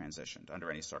not be transitioned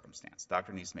under any circumstance.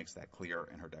 Dr. Neese makes that clear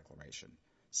in her declaration.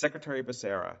 Secretary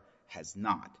Becerra has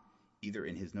not, either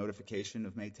in his notification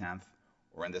of May 10th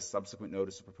or in this subsequent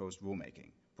notice of proposed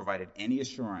rulemaking, provided any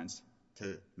assurance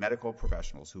to medical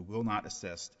professionals who will not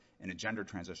assist in a gender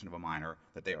transition of a minor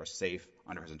that they are safe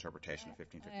under his interpretation of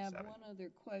 1557. I have one other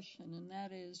question, and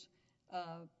that is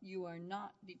you are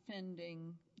not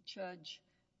defending Judge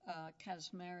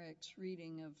Kaczmarek's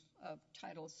reading of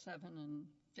Title VII and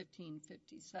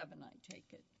 1557, I take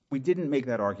it. We didn't make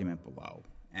that argument below,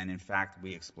 and in fact,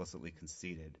 we explicitly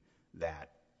conceded that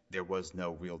there was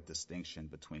no real distinction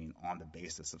between on the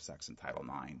basis of sex in Title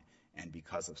IX and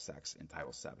because of sex in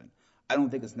Title VII. I don't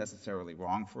think it's necessarily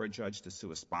wrong for a judge to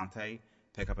sua sponte,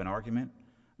 pick up an argument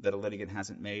that a litigant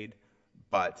hasn't made,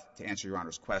 but to answer Your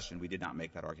Honor's question, we did not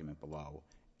make that argument below,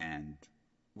 and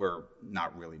we're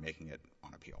not really making it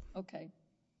on appeal. Okay.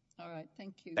 All right.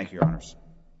 Thank you. Thank you, Your Honors.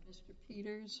 Mr.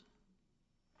 Peters.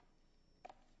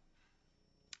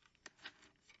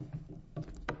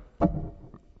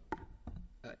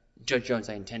 Judge Jones,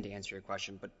 I intend to answer your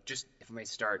question, but just if I may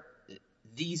start,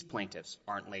 these plaintiffs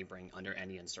aren't laboring under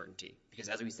any uncertainty because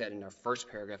as we said in our first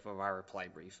paragraph of our reply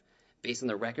brief, based on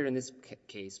the record in this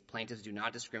case, plaintiffs do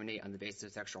not discriminate on the basis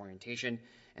of sexual orientation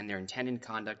and their intended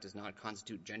conduct does not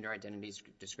constitute gender identity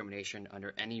discrimination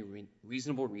under any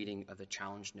reasonable reading of the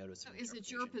challenge notice. So is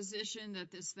it your position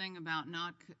that this thing about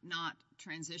not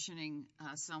transitioning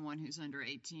someone who's under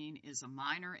 18 is a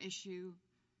minor issue?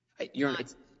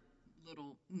 It's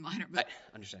little minor, but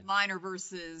understand. Minor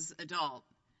versus adult.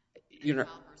 Child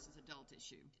versus adult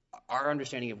issue. Our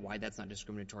understanding of why that's not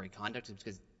discriminatory conduct is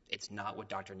because it's not what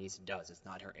Dr. Neese does. It's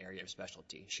not her area of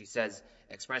specialty. She says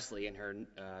expressly in her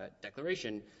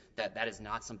declaration that that is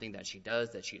not something that she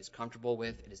does, that she is comfortable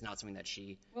with. It is not something that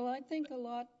she... Well, I think a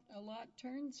lot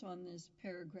turns on this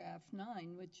paragraph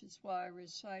 9, which is why I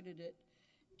recited it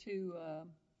to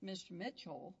Mr.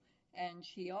 Mitchell, and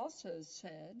she also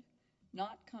said,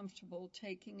 not comfortable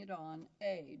taking it on,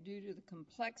 A, due to the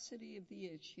complexity of the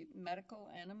issue, medical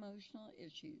and emotional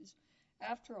issues,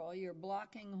 After all, you're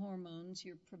blocking hormones,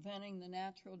 you're preventing the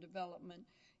natural development,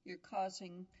 you're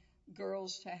causing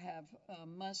girls to have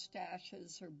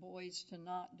mustaches or boys to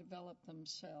not develop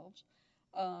themselves.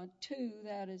 2,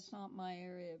 that is not my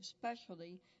area of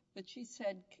specialty, but she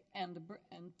said, and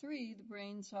 3, the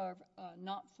brains are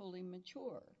not fully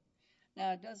mature.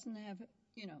 Now, it doesn't have,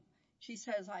 she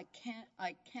says, I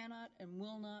cannot and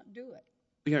will not do it.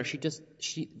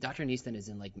 Dr. Neese then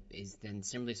is then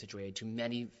similarly situated to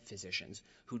many physicians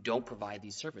who don't provide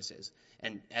these services.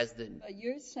 And But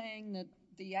you're saying that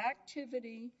the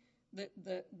activity,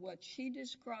 what she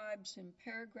describes in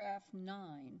paragraph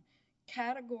 9,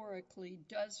 categorically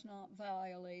does not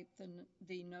violate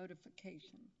the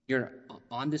notification.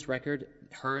 On this record,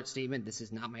 her statement, this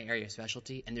is not my area of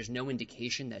specialty, and there's no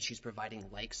indication that she's providing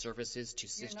like services to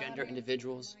cisgender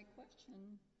individuals.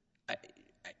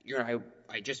 You're not answering my question.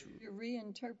 I just...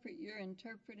 You're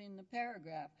interpreting the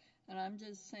paragraph, and I'm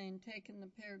just saying, taking the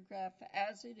paragraph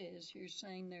as it is, you're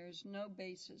saying there is no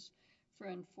basis for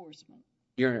enforcement.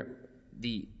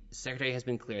 The Secretary has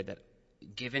been clear that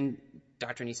given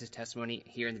Dr. Neese's testimony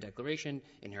here in the declaration,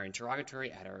 in her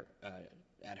interrogatory, at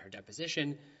her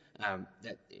deposition,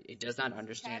 that it does not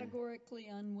understand... Categorically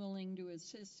unwilling to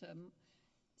assist a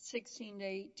 16 to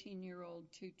 18-year-old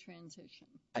to transition.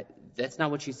 That's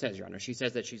not what she says, Your Honor. She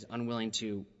says that she's unwilling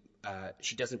to...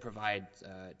 she doesn't provide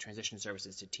transition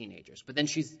services to teenagers. But then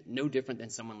she's no different than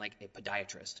someone like a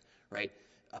podiatrist, right?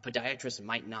 A podiatrist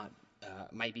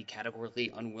might be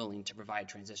categorically unwilling to provide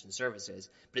transition services,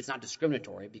 but it's not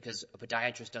discriminatory because a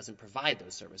podiatrist doesn't provide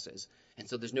those services. And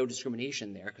so there's no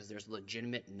discrimination there because there's a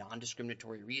legitimate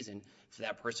non-discriminatory reason for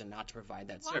that person not to provide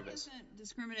that service. Why isn't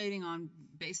discriminating on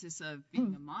basis of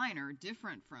being a minor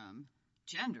different from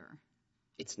gender?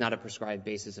 It's not a prescribed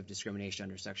basis of discrimination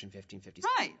under Section 1557.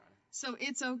 Right. So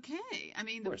it's okay. I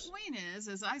mean, the point is,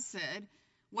 as I said,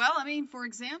 well, I mean, for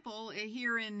example,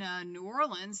 here in New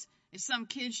Orleans, if some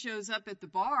kid shows up at the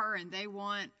bar and they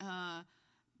want,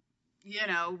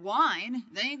 wine,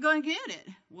 they ain't going to get it.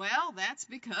 Well, that's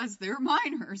because they're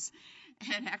minors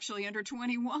and actually under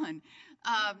 21.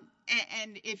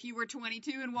 And if you were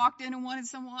 22 and walked in and wanted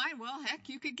some wine, well, heck,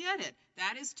 you could get it.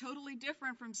 That is totally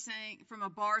different from a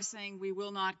bar saying we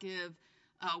will not give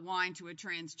wine to a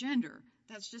transgender.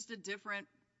 That's just a different,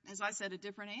 as I said, a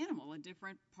different animal, a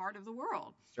different part of the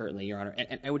world. Certainly, Your Honor.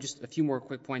 And I would just, a few more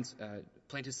quick points.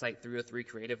 Plaintiff cite 303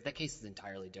 Creative. That case is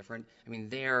entirely different. I mean,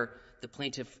 there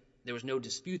was no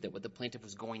dispute that what the plaintiff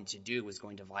was going to do was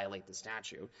going to violate the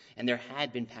statute. And there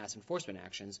had been past enforcement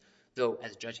actions, though,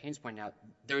 as Judge Haynes pointed out,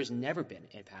 there has never been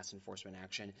a past enforcement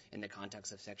action in the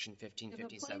context of Section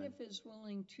 1557. If a plaintiff is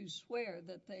willing to swear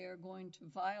that they are going to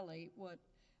violate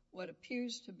what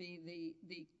appears to be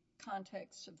the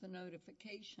context of the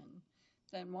notification,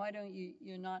 then why don't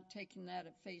you're not taking that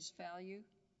at face value?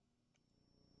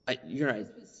 You're right.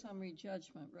 This was summary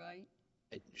judgment, right?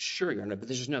 Sure, Your Honor, but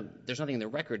there's nothing in the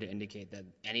record to indicate that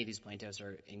any of these plaintiffs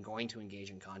are going to engage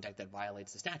in conduct that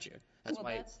violates the statute.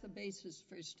 That's the basis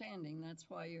for standing. That's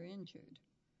why you're injured,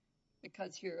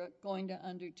 because you're going to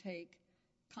undertake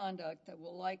conduct that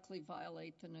will likely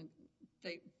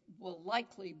will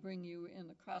likely bring you in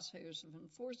the crosshairs of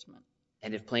enforcement.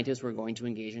 And if plaintiffs were going to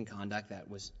engage in conduct that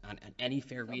was on any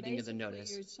fair reading of the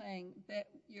notice... You're saying that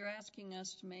you're asking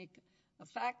us to make a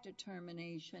fact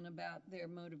determination about their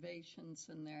motivations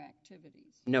and their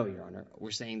activities. No, Your Honor.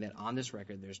 We're saying that on this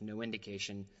record, there's no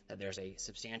indication that there's a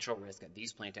substantial risk that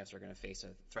these plaintiffs are going to face a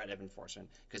threat of enforcement,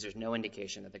 because there's no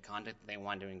indication that the conduct that they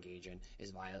want to engage in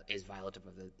is violative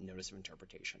of the notice of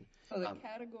interpretation. So the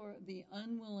category, the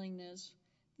unwillingness,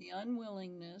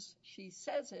 she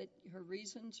says it, her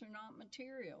reasons are not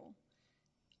material.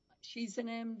 She's an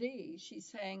MD. She's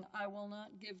saying, I will not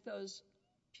give those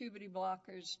puberty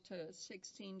blockers to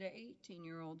 16 to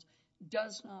 18-year-olds,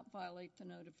 does not violate the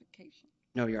notification.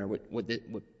 No, Your Honor.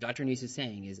 What Dr. Neese is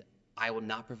saying is, I will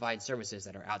not provide services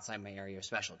that are outside my area of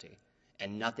specialty.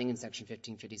 And nothing in Section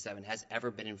 1557 has ever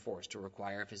been enforced to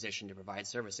require a physician to provide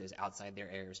services outside their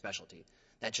area of specialty.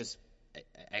 That's just,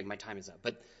 my time is up,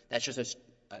 but that's just a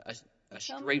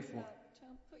straightforward...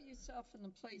 Put yourself in the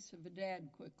place of a dad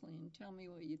quickly and tell me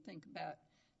what you think about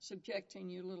subjecting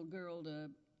your little girl to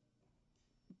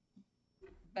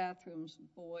bathrooms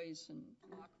with boys and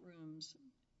locked rooms.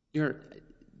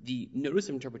 The notice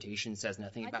of interpretation says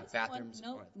nothing about bathrooms.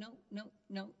 No.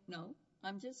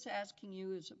 I'm just asking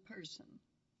you as a person.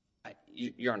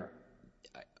 Your Honor,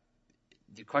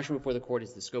 the question before the court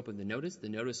is the scope of the notice. The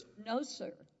notice... No,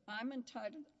 sir. I'm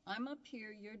entitled. I'm up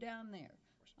here. You're down there.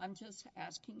 I'm just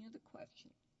asking you the question.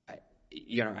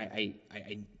 Your Honor,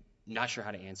 I'm not sure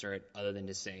how to answer it other than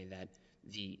to say that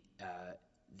the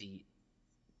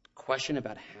question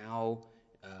about how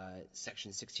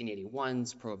Section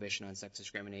 1681's prohibition on sex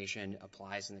discrimination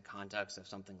applies in the context of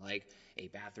something like a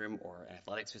bathroom or an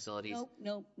athletics facility.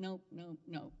 Nope.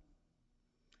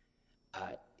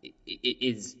 It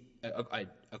is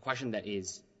a question that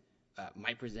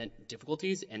might present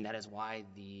difficulties, and that is why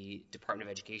the Department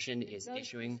of Education is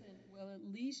issuing. Well,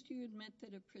 at least you admit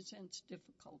that it presents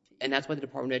difficulties. And that's why the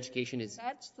Department of Education is.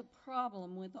 That's the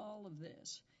problem with all of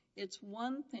this. It's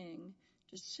one thing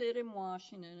to sit in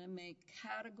Washington and make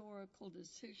categorical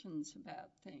decisions about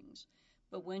things,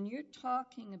 but when you're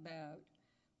talking about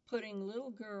putting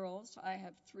little girls, I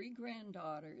have 3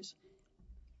 granddaughters,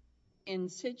 in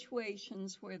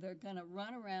situations where they're going to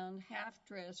run around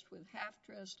half-dressed with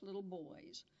half-dressed little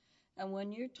boys, and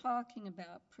when you're talking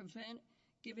about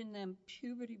giving them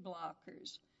puberty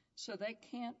blockers so they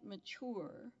can't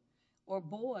mature, or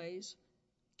boys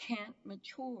can't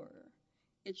mature,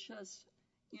 it's just,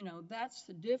 that's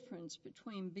the difference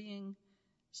between being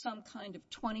some kind of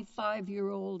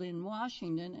 25-year-old in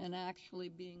Washington and actually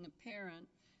being a parent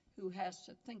who has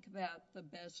to think about the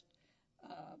best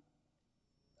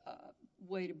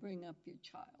way to bring up your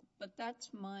child. But that's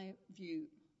my view.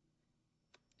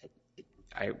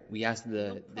 We asked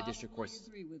the district court's. You'll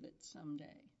probably agree with it someday.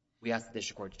 We asked the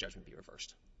district court's judgment be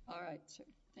reversed. All right, sir.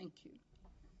 Thank you.